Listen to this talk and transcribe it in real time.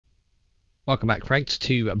Welcome back, Craig,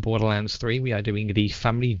 to Borderlands 3. We are doing the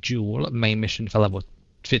Family Jewel main mission for level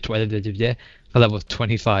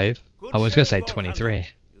 25. Good I was going to shave, say Vault 23. Hunter.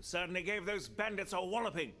 You certainly gave those bandits a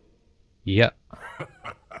walloping. Yep.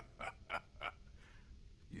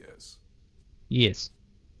 Yes. Yes.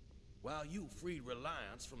 While you freed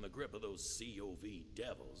Reliance from the grip of those COV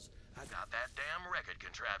devils, I got that damn record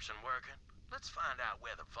contraption working. Let's find out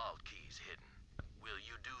where the vault key's hidden. Will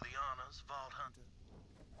you do the honors, Vault Hunter?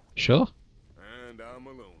 Sure. And I'm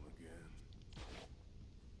alone again.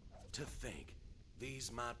 To think,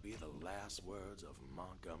 these might be the last words of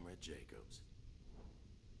Montgomery Jacobs.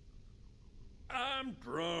 I'm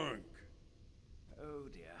drunk. Oh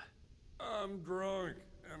dear. I'm drunk,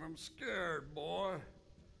 and I'm scared, boy.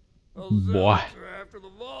 Those Boy. zealots are after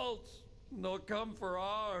the vaults, and they'll come for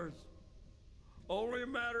ours. Only a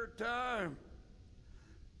matter of time.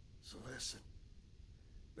 So listen.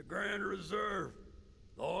 The Grand Reserve,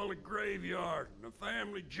 the oily graveyard, and the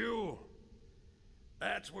family jewel.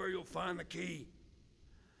 That's where you'll find the key.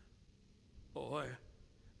 Boy,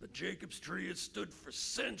 the Jacobs tree has stood for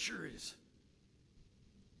centuries.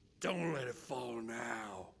 Don't let it fall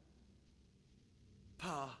now.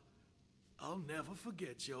 Pa, I'll never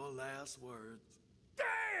forget your last words.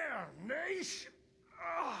 Damn, nation!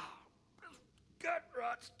 Ah, this gut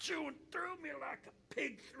rot's chewing through me like a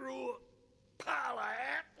pig through a pile of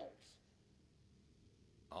apples.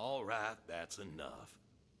 All right, that's enough.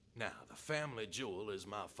 Now, the family jewel is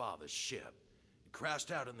my father's ship. It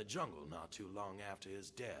crashed out in the jungle not too long after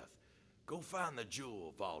his death. Go find the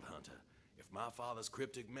jewel, Vault Hunter. If my father's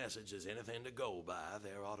cryptic message is anything to go by,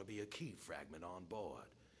 there ought to be a key fragment on board.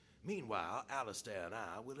 Meanwhile, Alistair and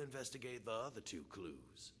I will investigate the other two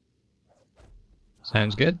clues.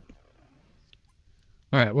 Sounds good.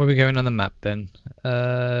 Alright, where are we going on the map then?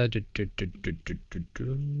 Yeah,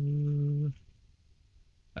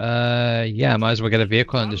 I might as well get a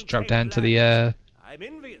vehicle and just drop down to the I'm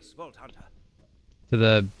envious, Vault Hunter.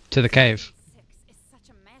 to the cave. Is such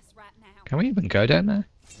a mess right now. Can we even go down there?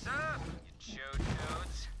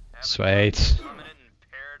 Sweet.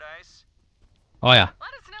 Oh yeah.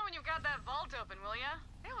 Let us know when you've got that vault open, will ya?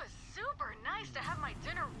 It was super nice to have my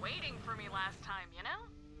dinner waiting for me last time, you know?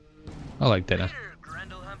 I like dinner. Later,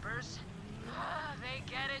 Grundle Humpers. They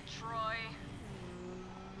get it, Troy.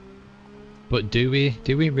 But do we?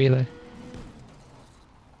 Do we really?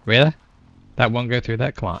 Really? That won't go through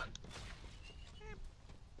that? Come on.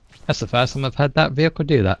 That's the first time I've had that vehicle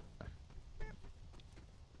do that.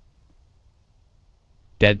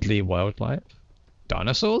 Deadly wildlife?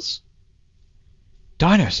 Dinosaurs?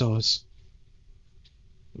 Dinosaurs!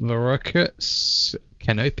 Verrucus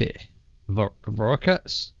canopy.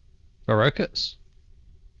 Verrucus? Verrucus?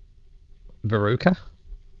 Veruca?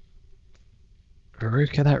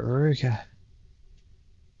 Veruca, that Veruca.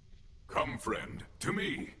 Come, friend, to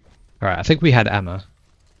me. Alright, I think we had ammo.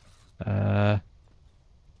 If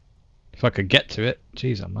I could get to it.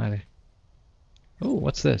 Jeez almighty. Oh,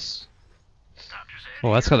 what's this?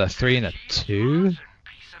 Oh, that's got a 3 and a 2?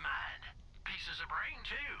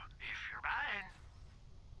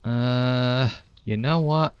 You know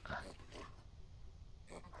what?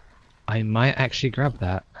 I might actually grab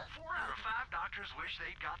that. 4 out of 5 doctors wish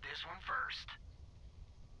they'd got this one first.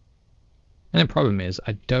 And the problem is,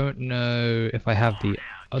 I don't know if I have the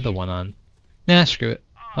other one on. Nah, screw it.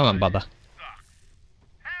 I won't bother. Help!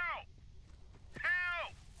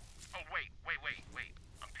 Help! Oh, wait.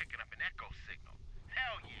 I'm picking up an echo signal.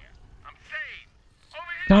 Hell yeah. I'm saved.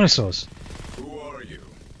 Over here! Dinosaurs! Who are you?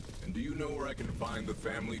 And do you know where I can find the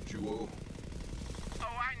family jewel? Oh,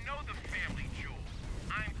 I know the family jewel.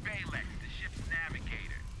 I'm Balex, the ship's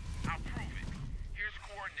navigator. I'll prove it. Here's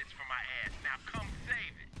coordinates for my ass. Now come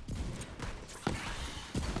save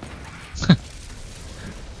it.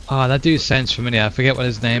 Oh, that dude sounds familiar. I forget what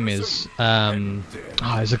his name is. Oh,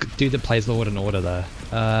 there's a dude that plays Lord and Order there.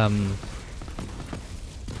 I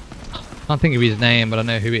can't think of his name, but I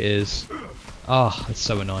know who it is. Oh, that's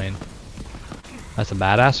so annoying. That's a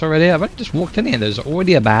badass already? I've only just walked in here. There's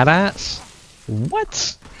already a badass?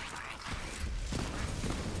 What?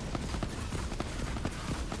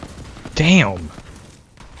 Damn.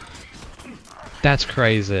 That's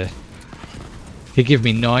crazy. He gave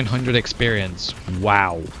me 900 experience.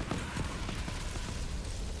 Wow.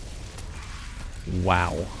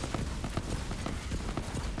 Wow.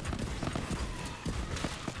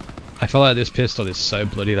 I feel like this pistol is so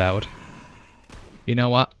bloody loud. You know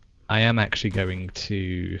what? I am actually going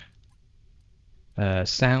to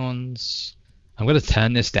sounds. I'm going to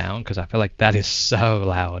turn this down because I feel like that is so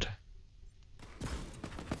loud.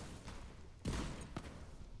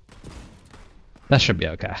 That should be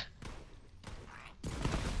okay.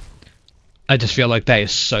 I just feel like that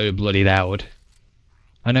is so bloody loud.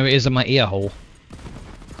 I know it is in my ear hole.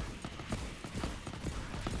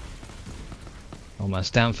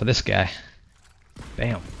 Almost down for this guy.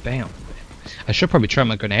 Bam, bam. I should probably try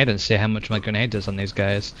my grenade and see how much my grenade does on these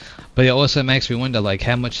guys. But it also makes me wonder, like,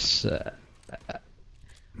 how much...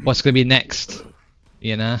 what's going to be next?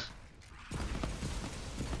 You know?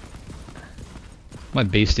 My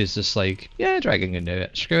beast is just like, yeah, Dragon can do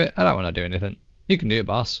it. Screw it, I don't want to do anything. You can do it,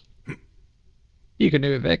 boss. You can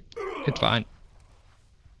do it, Vic. It's fine.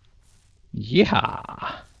 Yeah.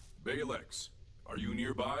 Balex, are you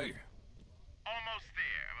nearby? Almost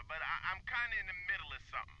there, but I'm kind of in the middle of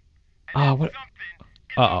something. And Oh, that what? something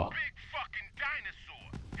is Uh-oh. a big fucking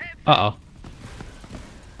dinosaur. Heads Uh-oh.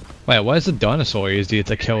 Wait, why is the dinosaur easier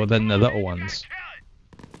to kill than the little ones?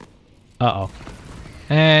 Uh-oh.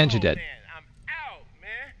 And you're dead. Man, I'm out,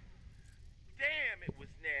 man. Damn, it was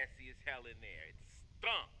nasty as hell in there. It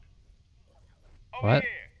stunk. Over What?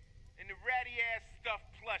 here, in the ratty-ass stuffed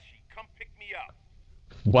plushie. Come pick me up.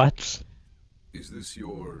 What? Is this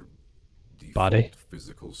your default Body?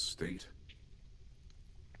 physical state?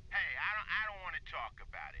 Hey, I don't want to talk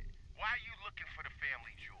about it. Why are you looking for the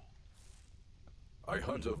family jewel? I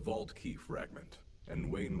hunt a vault key fragment,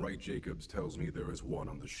 and Wainwright Jacobs tells me there is one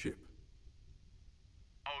on the ship.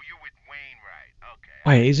 Oh, you with Wainwright.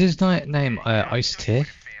 Okay. Wait, is his name Ice T?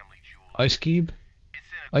 Ice Cube?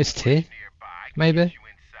 Ice T? Maybe?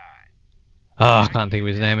 Oh, I can't think of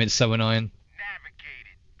his name, it's so annoying.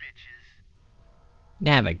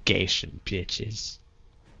 Navigation, bitches.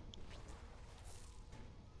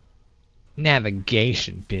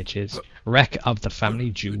 Navigation, bitches. Wreck of the family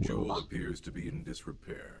The jewel. jewel appears to be in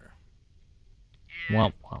disrepair. Yeah,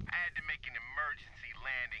 Womp womp. I had to make an emergency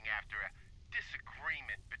landing after a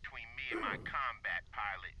disagreement between me and my combat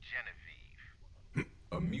pilot, Genevieve.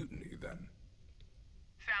 A mutiny, then.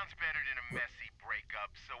 Sounds better than a messy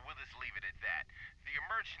breakup, so we'll just leave it at that. The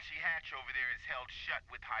emergency hatch over there is held shut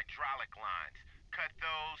with hydraulic lines. Cut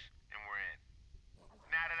those, and we're in.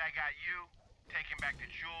 Now that I got you, taking back the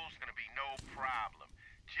jewel's gonna be no problem.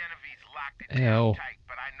 Genevieve's locked it down tight,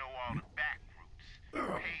 but I know all the back routes.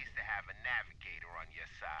 Pays to have a navigator on your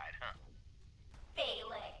side, huh?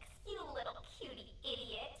 Felix, you little cutie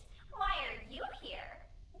idiot. Why are you here?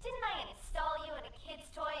 Didn't I install you in a kid's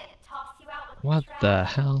toy and toss you out with What the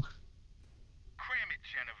hell? Cram it,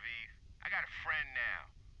 Genevieve. I got a friend now.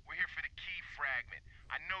 We're here for the key fragment.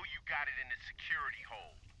 I know you got it in the security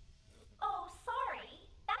hold. Oh, sorry.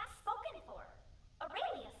 That's spoken for.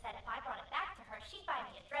 Aurelia said if I brought it back to her, she'd buy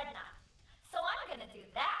me a dreadnought. So I'm gonna do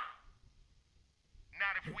that.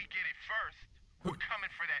 Not if we get it first. We're coming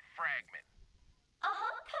for that fragment.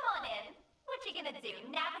 Uh-huh, come on in. What you gonna do,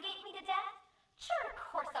 navigate me to death? Sure to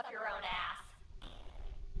course up your own ass.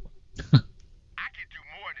 I can do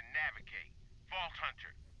more than navigate. Vault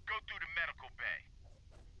Hunter, go through the medical bay.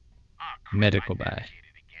 Ah, crap, Medical I bay.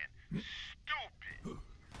 navigated again. Stupid.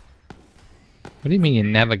 What do you mean you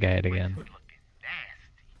navigate again? Looking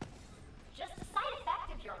nasty. Just a side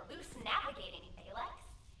effect of your loose navigating, Felix.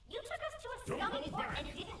 You took us to a scummy port and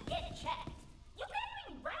didn't get checked. You made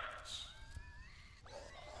me rash.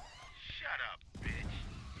 Shut up, bitch.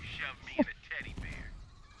 You shoved me in a teddy bear.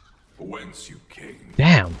 Whence you came.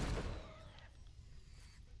 Damn.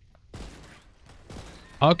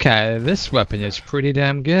 Okay, this weapon is pretty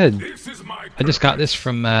damn good. This is my I just got this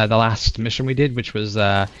from the last mission we did, which was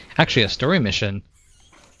actually a story mission.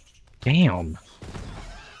 Damn.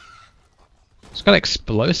 It's got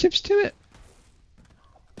explosives to it.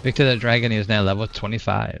 Victor the Dragon is now level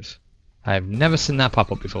 25. I've never seen that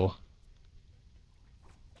pop up before.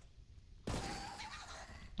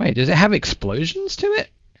 Wait, does it have explosions to it?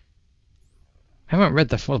 I haven't read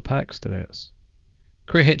the full perks to this.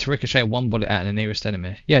 Crit hit to ricochet one bullet at the nearest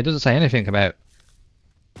enemy. Yeah, it doesn't say anything about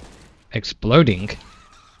exploding.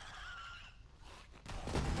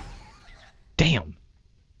 Damn.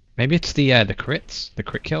 Maybe it's the crits, the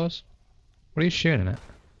crit kills. What are you shooting at?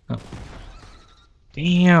 Oh.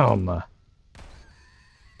 Damn. I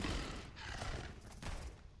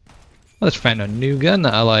just found a new gun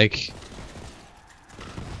that I like.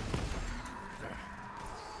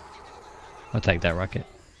 I'll take that rocket.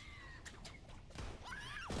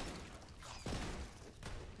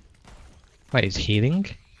 Wait, he's healing?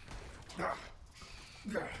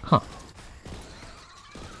 Huh.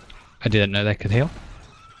 I didn't know they could heal.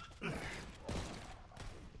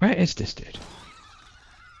 Where is this dude?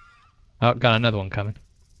 Oh, got another one coming.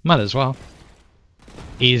 Might as well.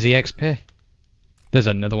 Easy XP. There's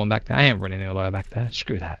another one back there. I ain't running all the way back there.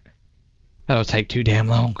 Screw that. That'll take too damn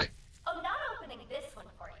long. Oh, not opening this one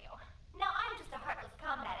for you. Now, I'm just a heartless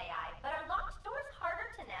combat AI, but are locked doors harder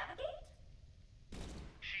to navigate?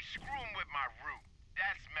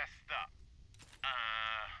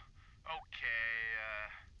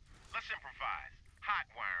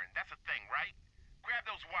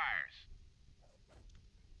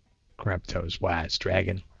 Grab those wires,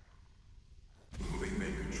 dragon. Oh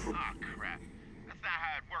crap. That's not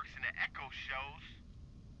how it works in the Echo shows.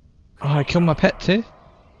 Oh, I killed my pet too?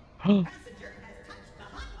 Can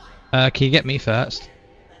you get me first?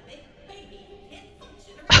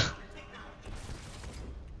 Oh,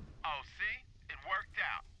 see? It worked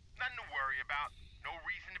out. Nothing to worry about. No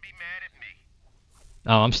reason to be mad at me.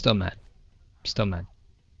 Oh, I'm still mad. Still mad.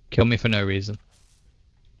 Kill me for no reason.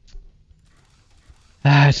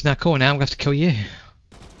 Ah, it's not cool now. I'm gonna have to kill you.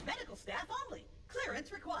 Medical staff only. Clearance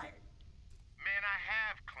required. Man, I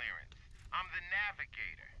have clearance. I'm the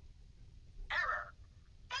navigator. Error.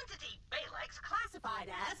 Entity Balex classified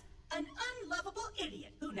as an unlovable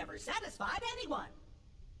idiot who never satisfied anyone.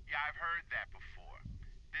 Yeah, I've heard that before.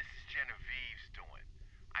 This is Genevieve's doing.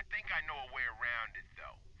 I think I know a way around it,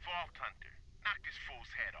 though. Vault Hunter. Knock this fool's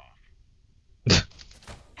head off.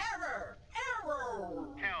 Error!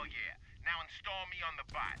 Error! Hell yeah. Now install me on the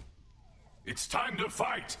bot. It's time to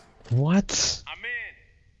fight! What? I'm in.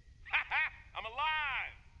 Haha! I'm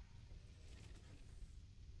alive!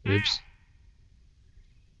 Oops.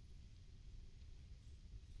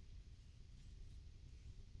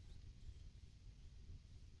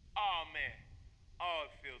 Oh, man. Oh,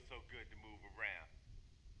 it feels so good to move around.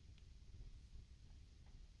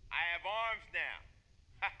 I have arms now.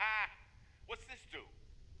 Haha! What's this do?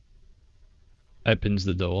 Opens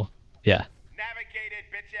the door. Yeah. Navigated,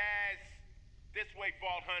 bitch ass. This way,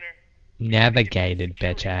 Vault Hunter. Navigated,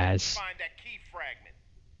 bitch ass. Find that key fragment.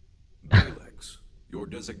 Balex, your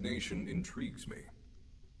designation intrigues me.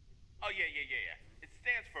 Oh, yeah. It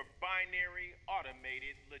stands for Binary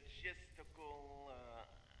Automated Logistical,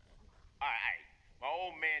 Alright. My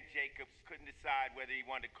old man Jacobs couldn't decide whether he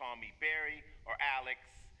wanted to call me Barry or Alex,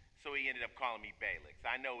 so he ended up calling me Balex.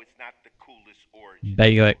 I know it's not the coolest origin.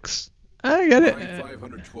 Balex. I get it. My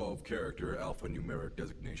 512 character alphanumeric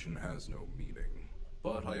designation has no meaning,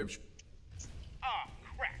 but I have. Ah,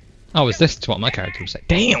 crap. Oh, is this what my character was saying?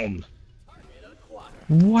 Damn!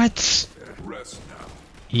 What? Rest now.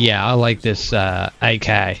 Yeah, I like this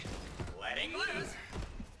AK.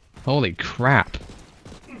 Holy crap.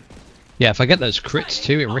 Yeah, if I get those crits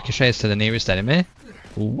too, it ricochets to the nearest enemy.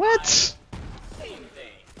 What?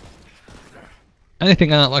 Only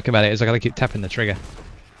thing I don't like about it is I gotta keep tapping the trigger.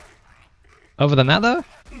 Other than that though?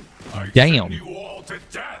 Damn. You all to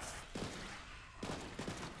death.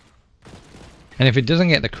 And if it doesn't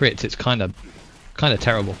get the crits, it's kind of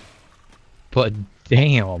terrible. But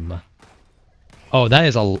damn. Oh, that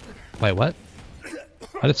is a... Wait, what?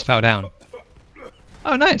 I just fell down.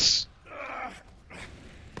 Oh, nice.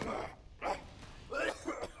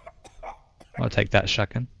 I'll take that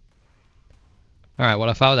shotgun. Alright,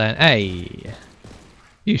 well I fell down. Hey!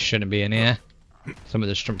 You shouldn't be in here.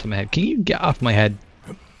 Somebody just jumped on my head. Can you get off my head?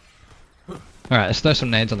 Alright, let's throw some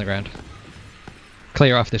nades on the ground.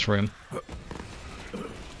 Clear off this room.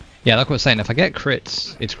 Yeah, like I was saying, if I get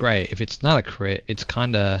crits, it's great. If it's not a crit, it's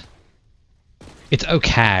kinda... It's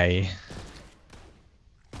okay.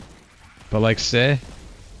 But like, say...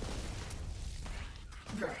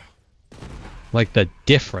 Like the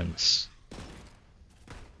difference.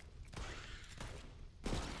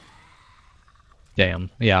 Damn.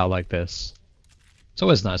 Yeah, I like this. It's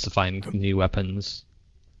always nice to find new weapons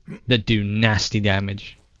that do nasty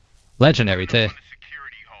damage. Legendary too.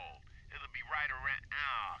 Security hole. It'll be right around.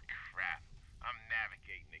 Oh, crap. I'm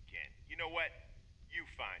navigating again. You know what? You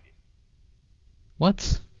find it.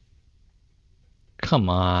 What? Come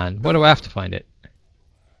on. Why do I have to find it?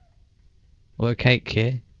 Locate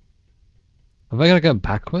key. Have I got to go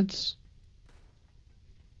backwards?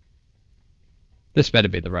 This better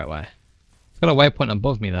be the right way. It's got a waypoint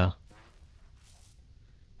above me though.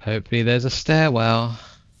 Hopefully there's a stairwell.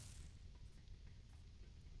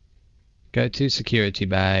 Go to security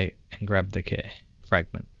bay and grab the key.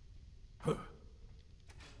 Fragment.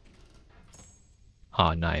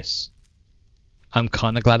 Oh, nice. I'm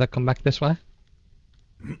kinda glad I come back this way.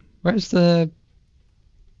 Where's the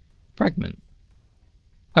fragment?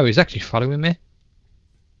 Oh, he's actually following me.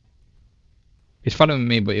 He's following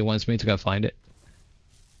me, but he wants me to go find it.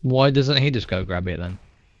 Why doesn't he just go grab it then?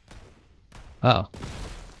 Oh.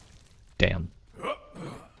 Damn.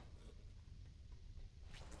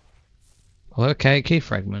 Well, okay, key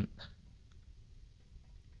fragment.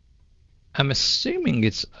 I'm assuming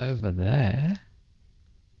it's over there.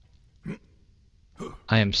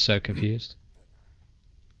 I am so confused.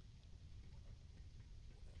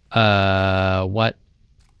 What?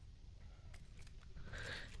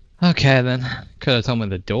 Okay then. Could have told me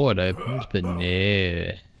the door had opened, but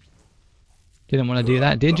no. Didn't want to do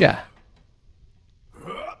that, did ya?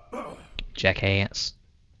 Jackass.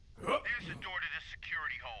 There's the door to the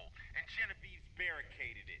security hole. and Genevieve's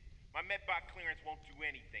barricaded it. My medbot clearance won't do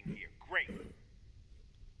anything here. Great.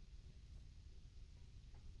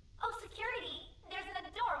 Oh, security! There's an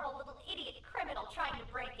adorable little idiot criminal trying to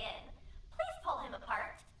break in. Please pull him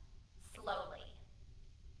apart. Slowly.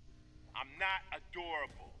 I'm not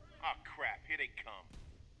adorable. Oh crap, here they come.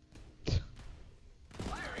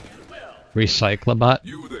 Recycler bot.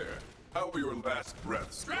 You there. How are your last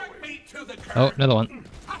breaths going? Oh, another one.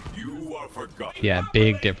 You are forgotten. Yeah,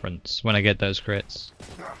 big difference when I get those crits.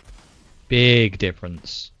 Big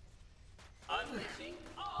difference. Uh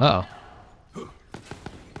oh.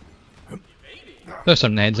 There's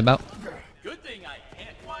some nades about. Good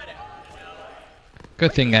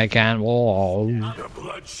thing I can. Whoa. The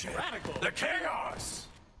bloodshed. The chaos.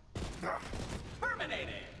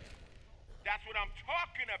 That's what I'm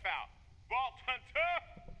talking about. Vault Hunter,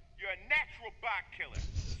 you're a natural bot killer.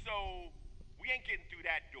 So, we ain't getting through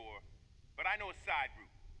that door. But I know a side route.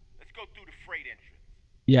 Let's go through the freight entrance.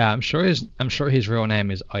 Yeah, I'm sure his real name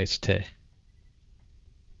is Ice-T.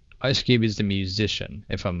 Ice Cube is the musician,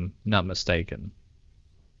 if I'm not mistaken.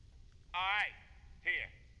 Alright, here.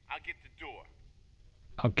 I'll get the door.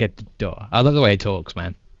 I'll get the door. I love the way he talks,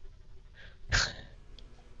 man.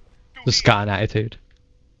 Just got an attitude.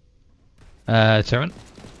 Turret.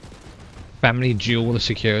 Family duel the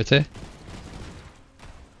security.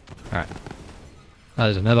 Alright. Oh,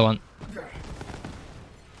 there's another one.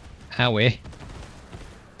 Owie.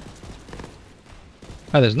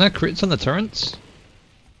 Oh, there's no crits on the turrets?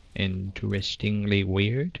 Interestingly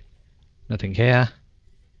weird. Nothing here.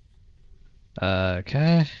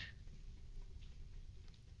 Okay.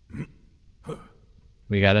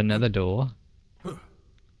 We got another door.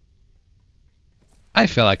 I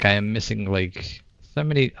feel like I am missing like so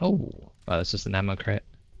many. Oh, that's just an ammo crate.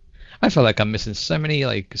 I feel like I'm missing so many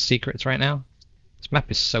like secrets right now. This map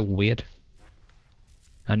is so weird.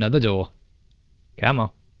 Another door. Come on.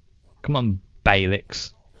 Come on,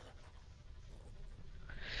 Balix.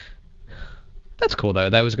 That's cool though.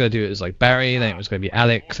 That was going to do it as like Barry, then it was going to be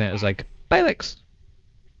Alex, and it was like Balix.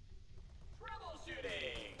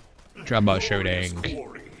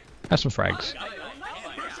 Troubleshooting. Have some frags.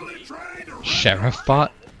 Sheriff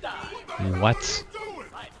bot? What?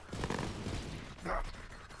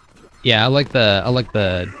 Yeah, I like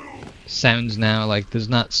the sounds now. Like there's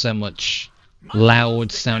not so much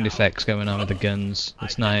loud sound effects going on with the guns.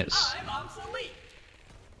 It's nice.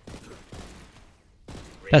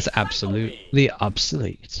 That's absolutely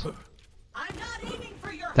obsolete.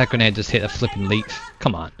 That grenade just hit a flipping leaf.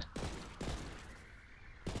 Come on.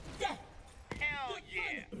 Hell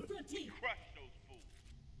yeah! Crush those fools.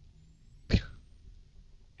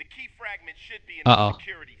 The key fragment should be in the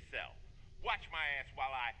security cell. Watch my ass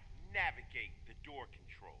while I navigate the door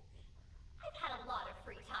controls. I've had a lot of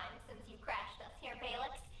free time since you crashed us here,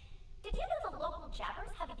 Balix. Did you know the local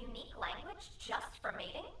jabbers have a unique language just for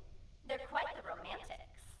mating? They're quite the romantics.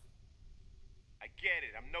 I get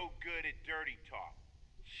it. I'm no good at dirty talk.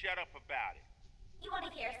 Shut up about it. You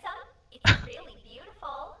want to hear some? It's really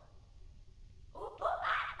beautiful.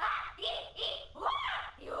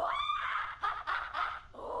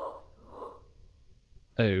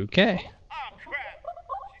 Okay. Oh crap!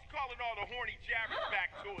 She's calling all the horny jabbers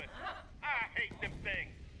back to it. I hate them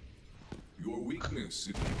things. Your weakness.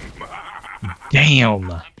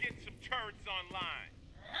 Damn. I'm getting some turrets online.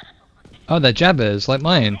 Oh, they're jabbers like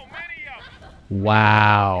mine. So many of them.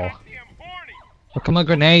 Wow. Goddamn horny. Look at my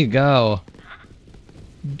grenade go.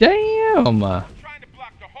 Damn. I'm trying to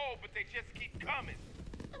block the hole, but they just keep coming.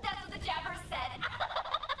 That's what the jabbers said.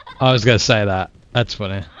 I was gonna say that. That's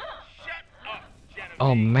funny. Shut up, Genevieve.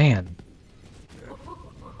 Oh man.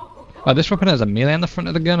 Oh, this weapon has a melee on the front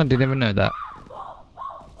of the gun? I didn't even know that.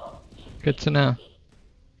 Good to know.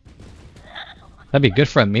 That'd be good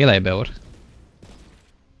for a melee build.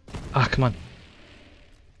 Ah, come on.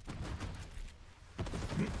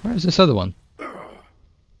 Where is this other one?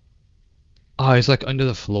 Oh, he's like under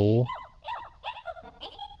the floor.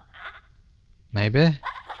 Maybe?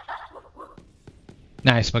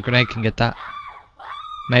 Nice, my grenade can get that.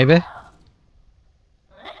 Maybe?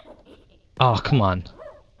 Oh, come on.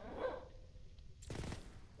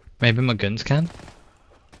 Maybe my guns can?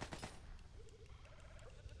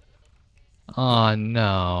 Oh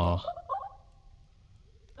no.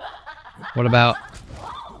 What about...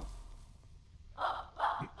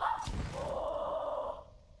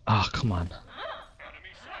 Oh, come on.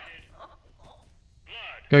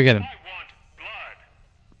 Go get him.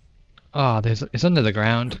 Oh, it's under the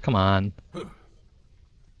ground. Come on.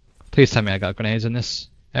 Please tell me I got grenades in this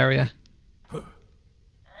area.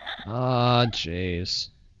 Oh, jeez.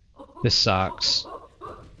 This sucks.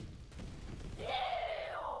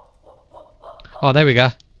 Oh, there we go.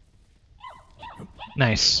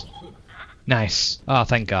 Nice. Nice. Oh,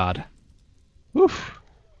 thank God. Woof.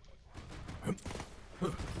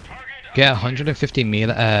 Get 150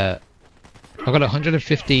 melee. I've got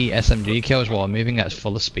 150 SMG kills while moving at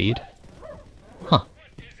full speed. Huh.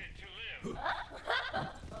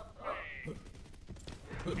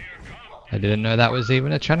 I didn't know that was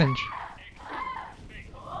even a challenge.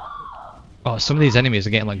 Oh, some of these enemies are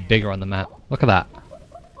getting like bigger on the map. Look at that.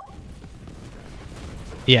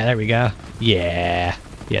 Yeah, there we go. Yeah.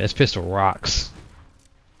 Yeah, this pistol rocks.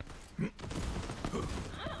 That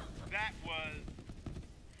was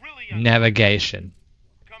really Navigation.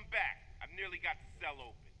 Come back. I've nearly got the cell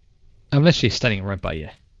open. I'm literally standing right by you.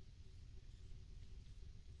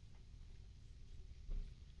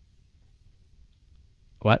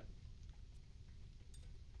 What?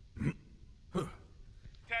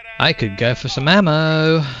 I could go for some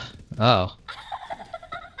ammo. Uh-oh.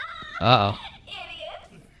 Uh-oh.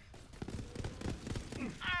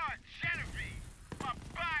 Ah, Genevieve! My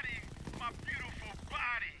body! My beautiful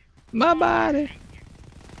body! My body.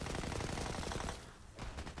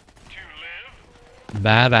 To live?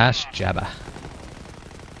 Badass jabba.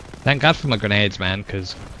 Thank God for my grenades, man,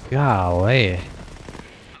 because golly. A little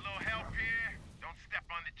help here. Don't step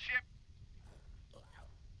on the chip.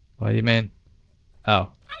 What do you mean? Oh.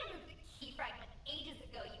 I moved the key fragment ages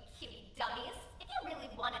ago, you cutie dummies. If you really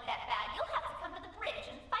want it that bad, you'll have to come to the bridge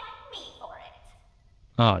and fight me for it.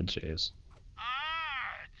 Oh, jeez.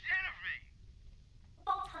 Ah, Genevieve!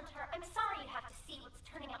 Vault Hunter, I'm sorry you have to see what's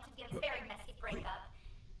turning out to be a very messy breakup.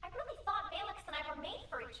 I really thought Valix and I were made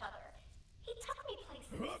for each other. He took me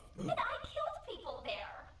places, and I killed people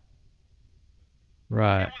there.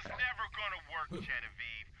 Right. It was never gonna work,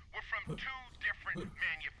 Genevieve. We're from two different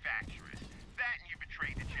manufacturers. That and you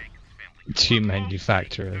betrayed the Jacobs family. Two But mostly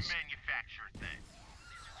manufacturers. The manufacturer thing.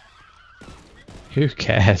 Who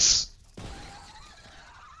cares?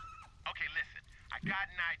 Okay, listen. I got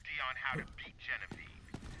an idea on how to beat Genevieve.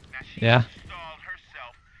 Now she Yeah. installed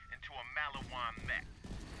herself into a Maliwan mech.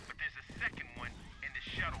 But there's a second one in the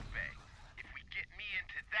shuttle bay. If we get me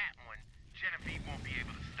into that one, Genevieve won't be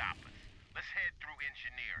able to stop us. Let's head through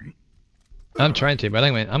engineering. I'm trying to, but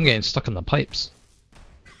anyway, I'm getting stuck in the pipes.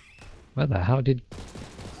 Where the hell did...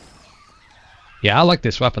 Yeah, I like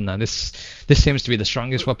this weapon though. This seems to be the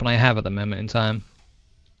strongest weapon I have at the moment in time.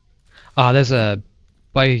 Ah, there's a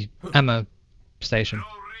buy ammo station.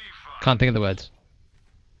 Can't think of the words.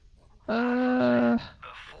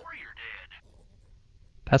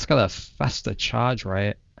 That's got a faster charge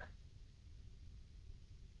rate.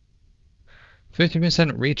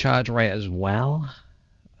 50% recharge rate as well.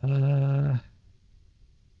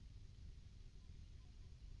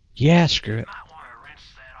 Yeah, screw it.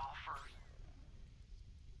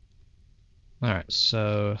 Alright,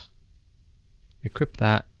 so equip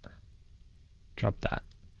that. Drop that.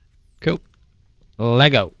 Cool.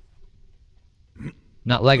 Lego.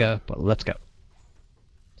 Not Lego, but let's go.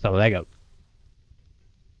 So Lego.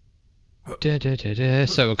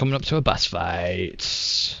 So we're coming up to a boss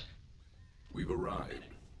fight. We've arrived.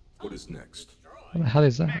 What is next? What the hell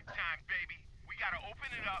is that? Next time, baby. We gotta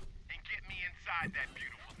open it up and get me inside that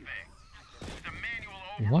beautiful thing. There's a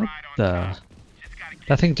manual What override on the? top. Just gotta get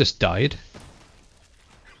That thing just died.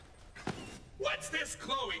 What's this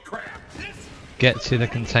Chloe crap? Get to the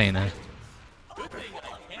container.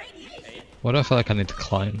 What do I feel like I need to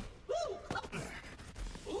climb?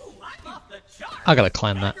 I gotta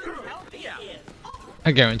climb that.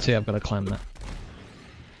 I guarantee I've gotta climb that.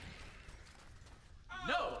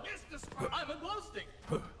 No, I'm a glow stick.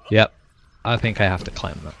 Yep. I think I have to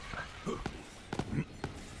climb that.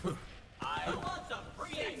 I want some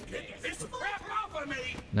free XP. This crap off of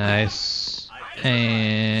me. Nice.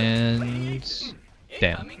 And...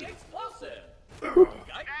 Damn. Explosive.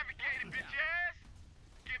 Navigator, bitch ass.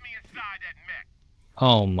 Get me inside that mech.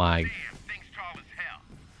 Oh my... Damn, thing's tall as hell.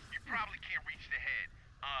 You probably can't reach the head.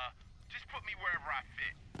 Just put me wherever I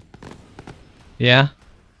fit. Yeah?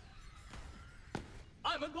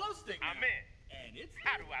 I'm a glow stick. I'm in. And it's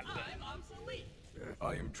How do I look? I'm obsolete.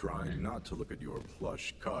 I am trying not to look at your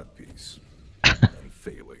plush codpiece. And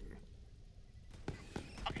failing.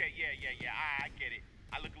 Okay, yeah. I get it.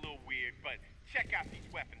 I look a little weird, but check out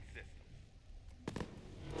these weapon systems.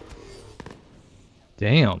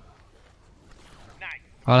 Damn. Nice.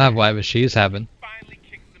 I'll have whatever she's having. Finally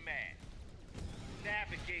kick some ass.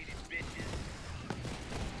 Navigated, bitches.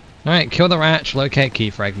 Alright, kill the Ratch, locate key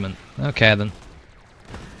fragment. Okay then.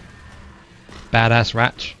 Badass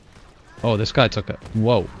Ratch. Oh, this guy took it.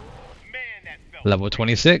 Whoa. Man, that felt Level great.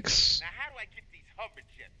 26. Now, how do I get these hover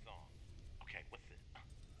jets on? Okay, what's it?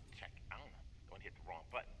 Check. I don't know. Going to hit the wrong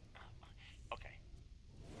button. Okay.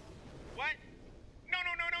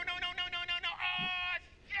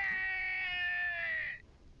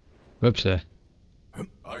 Whoops.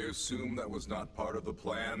 I assume that was not part of the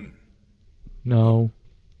plan? No.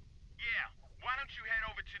 Yeah, why don't you head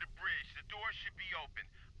over to the bridge? The door should be open.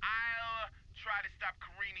 I'll try to stop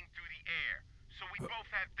careening through the air, so we both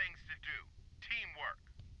have things to do. Teamwork.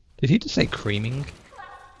 Did he just say creaming?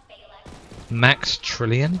 Max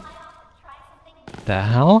Trillion? The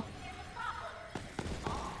hell?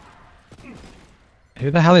 Who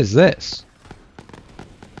the hell is this?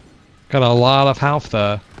 Got a lot of health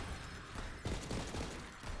there.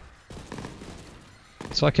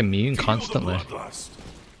 It's like immune constantly.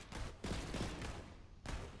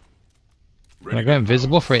 Can I go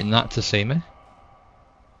invisible for it not to see me?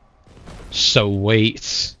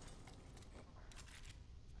 Sweet.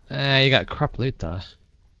 You got crap loot there.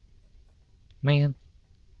 Man.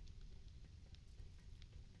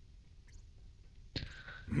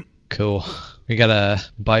 Cool. We got a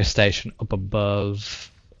buy station up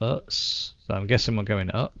above us. So I'm guessing we're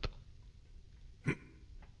going up.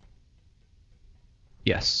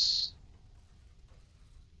 Yes.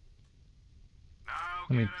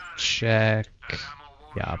 Let me check.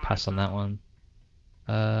 Yeah, I'll pass on that one.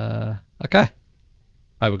 Okay.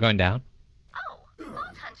 Oh, we're going down. Oh,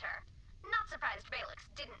 Vault Hunter. Not surprised Balix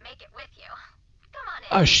didn't make it with you. Come on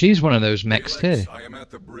in. Oh, she's one of those mechs too. I am at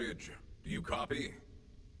the bridge. Do you copy?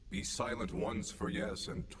 Be silent once for yes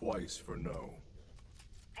and twice for no.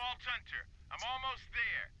 Vault Hunter, I'm almost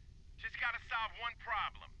there. Just gotta solve one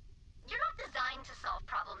problem. You're not designed to solve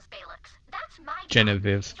problems, Balix. That's my job.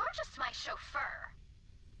 Genevieve. You're just my chauffeur.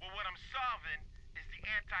 Well, what I'm solving is the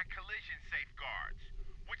anti-collision safeguards,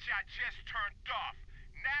 which I just turned off.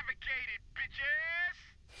 Navigate it, bitches!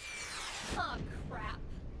 Oh, crap.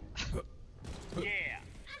 Yeah.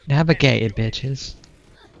 Navigated, bitches.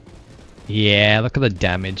 Yeah, look at the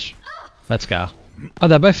damage. Let's go. Oh,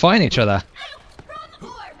 they're both fighting each other.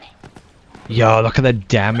 Yo, look at the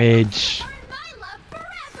damage.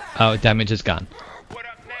 Oh, damage is gone. What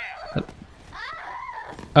up now?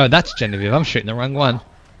 Oh, that's Genevieve. I'm shooting the wrong one.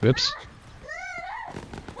 Whoops.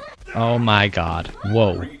 Oh my god.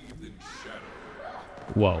 Whoa.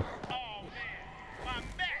 Whoa. Oh, man. My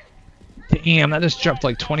mech! Damn, that just dropped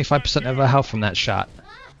like 25% of her health from that shot.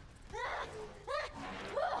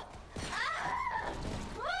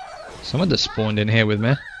 Someone just spawned in here with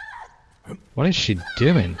me. What is she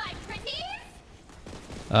doing?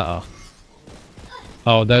 Uh-oh.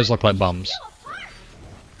 Oh, those look like bombs.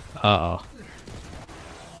 Uh-oh.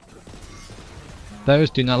 Those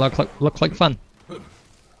do not look like fun.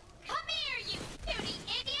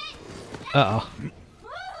 Uh-oh.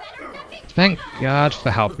 Thank God for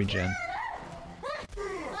help me, Jen.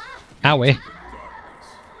 Owie.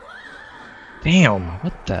 Damn,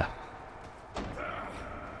 what the...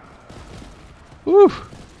 Woo!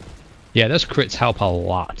 Yeah, those crits help a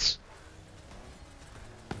lot.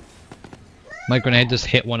 My grenade just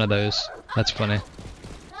hit one of those. That's funny.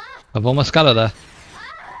 I've almost got her there.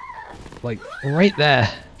 Like, right there.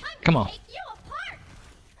 Come on.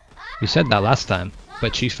 You said that last time,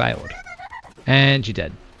 but she failed. And you're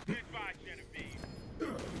dead.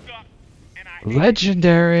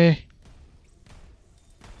 Legendary!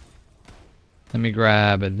 Let me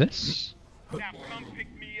grab this.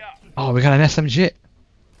 Oh, we got an SMG.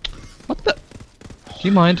 What the? Do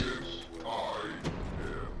you mind?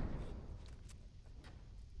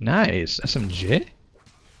 Nice. SMG?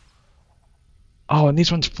 Oh, and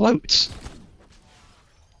these ones float.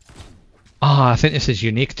 Oh, I think this is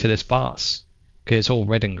unique to this boss. Because it's all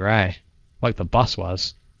red and grey. Like the boss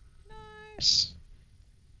was. Nice.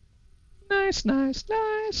 Nice, nice,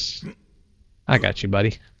 nice. I got you,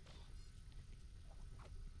 buddy.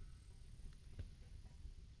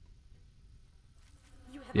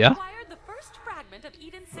 Yeah? Acquired the first fragment of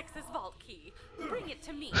Eden 6's vault key. Bring it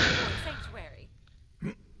to me for sanctuary.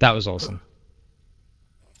 That was awesome.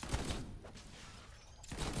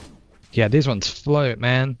 Yeah, these ones float,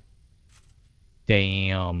 man.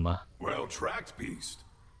 Damn. Well tracked, beast.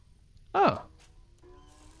 Oh.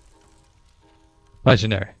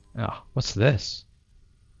 Legendary. Oh, what's this?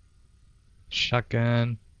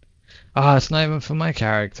 Shotgun. Ah, oh, it's not even for my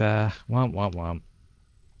character. Womp womp womp.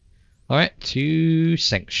 Alright, to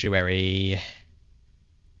Sanctuary.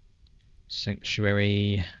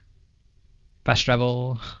 Sanctuary. Fast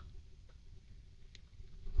travel.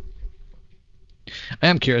 I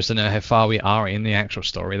am curious to know how far we are in the actual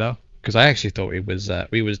story though. Because I actually thought we was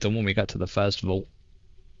done when we got to the first vault.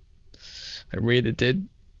 I really did.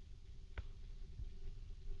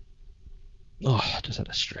 Oh, I just had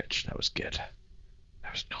a stretch. That was good.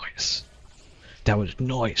 That was nice. That was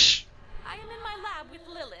nice. I am in my lab with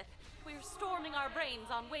Lilith. We're storming our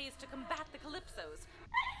brains on ways to combat the Calypsos.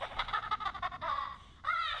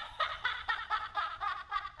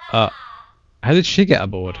 How did she get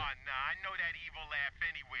aboard? Oh, nah, I know that evil laugh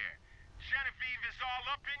anywhere. Genevieve is all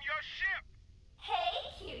up in your ship. Hey,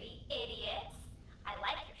 cutie idiots. I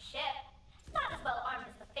like your ship. Not as well armed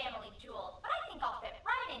as the family jewel, but I think I'll fit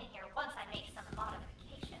right in here once I make some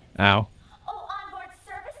modifications. Ow. Oh, onboard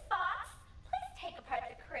service box. Please take apart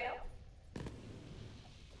the crew.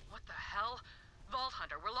 What the hell? Vault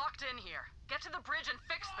Hunter, we're locked in here. Get to the bridge and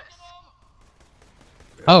fix this.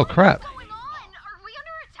 Oh crap. What's going on? Are we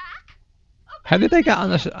under attack? How did they get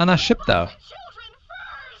on our ship though?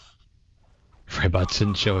 Robots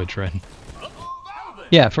and children.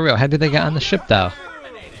 Yeah, for real. How did they get on the ship though?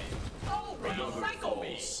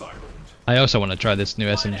 I also want to try this new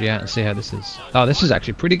SMG out and see how this is. Oh, this is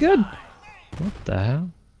actually pretty good. What the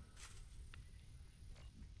hell?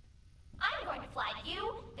 I'm going to fly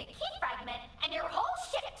you, the key fragment, and your whole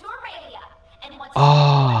ship to Aurelia. And once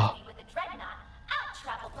Oh. you with the dreadnought, I'll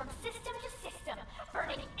travel from system to system,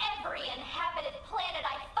 burning every inhabited planet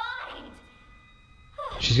I find.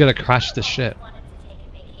 She's gonna crash the ship. Wanted to take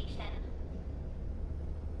a vacation.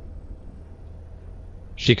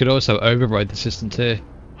 She could also override the system too.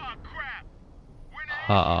 Oh, crap. We're in an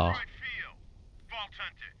Uh-oh. asteroid field. Vault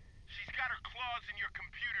Hunter, she's got her claws in your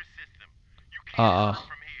computer system. You can't Uh-oh. hurt her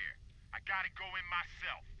from here. I gotta go in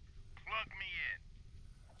myself. Plug me in.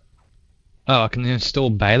 Oh, I can install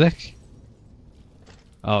Balak?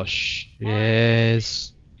 Oh,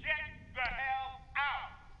 yes. Get the hell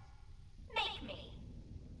out. Make me.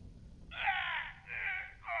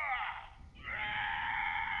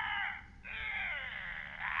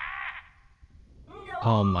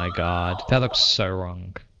 Oh my god, that looks so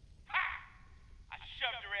wrong. I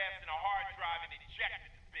shoved her ass in a hard drive and ejected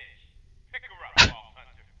the bitch. Pick her up, Vault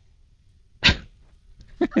Hunter.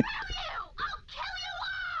 I'll kill you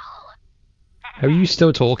all! How are you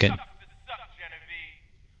still talking? Suck, Genevieve.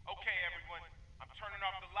 Okay, everyone. I'm turning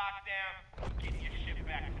off the lockdown. Getting your ship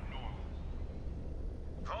back to normal.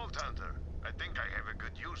 Vault Hunter, I think I have a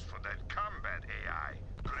good use for that combat AI.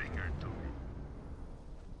 Bring her to me.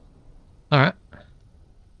 Alright.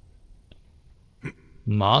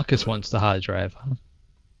 Marcus wants the hard drive, huh?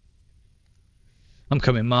 I'm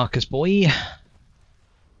coming, Marcus boy.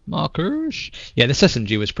 Marcus. Yeah, this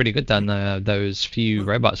SMG was pretty good than those few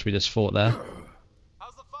robots we just fought there.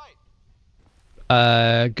 How's the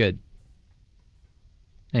fight? Good.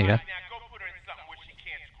 There you go. Now go put her in something where she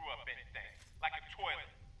can't screw up anything. Like a toilet.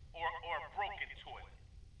 Or a broken toilet.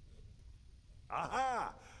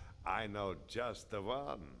 Aha! I know just the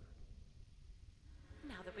one.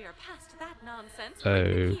 Now that we are past that nonsense,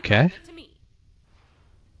 Okay. to me.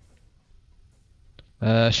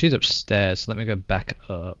 She's upstairs, so let me go back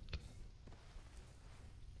up.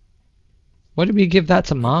 Why did we give that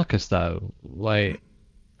to Marcus though? Like,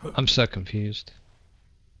 I'm so confused.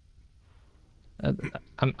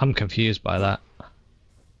 I'm confused by that.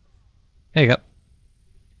 There you go.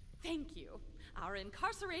 Thank you. Our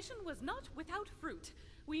incarceration was not without fruit.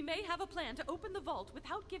 We may have a plan to open the vault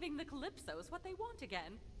without giving the Calypsos what they want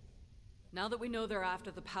again. Now that we know they're after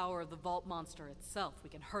the power of the vault monster itself, we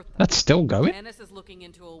can hurt them. That's still going? Janice is looking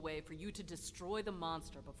into a way for you to destroy the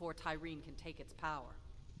monster before Tyreen can take its power.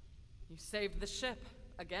 You saved the ship.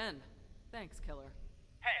 Again. Thanks, Killer.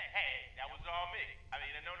 Hey, that was all me. I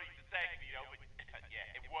mean, I know that you thank me, though, but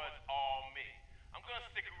yeah, it was all me. I'm gonna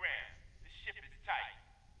stick around. This ship is tight.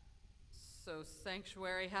 So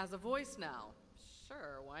Sanctuary has a voice now.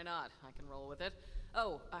 Sure, why not? I can roll with it.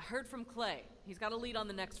 Oh, I heard from Clay. He's got a lead on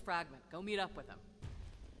the next fragment. Go meet up with him.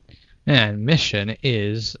 And mission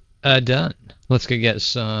is done. Let's go get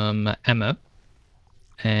some ammo.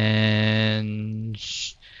 And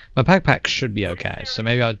my backpack should be okay, so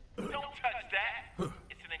maybe I'll... Don't touch that.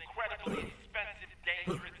 It's an incredibly expensive,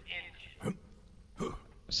 dangerous engine.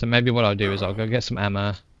 So maybe what I'll do is I'll go get some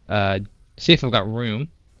ammo, see if I've got room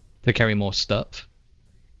to carry more stuff,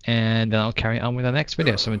 and then I'll carry on with the next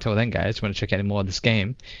video. So until then guys, if you want to check out any more of this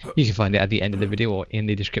game, you can find it at the end of the video or in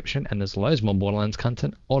the description, and there's loads more Borderlands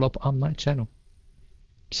content all up on my channel.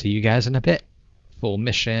 See you guys in a bit for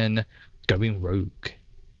mission Going Rogue.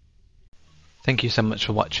 Thank you so much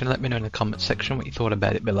for watching. Let me know in the comments section what you thought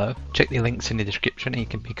about it below. Check the links in the description and you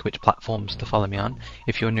can pick which platforms to follow me on.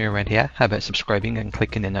 If you're new around here, how about subscribing and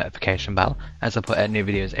clicking the notification bell as I put out new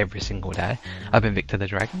videos every single day. I've been Victor the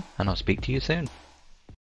Dragon, and I'll speak to you soon.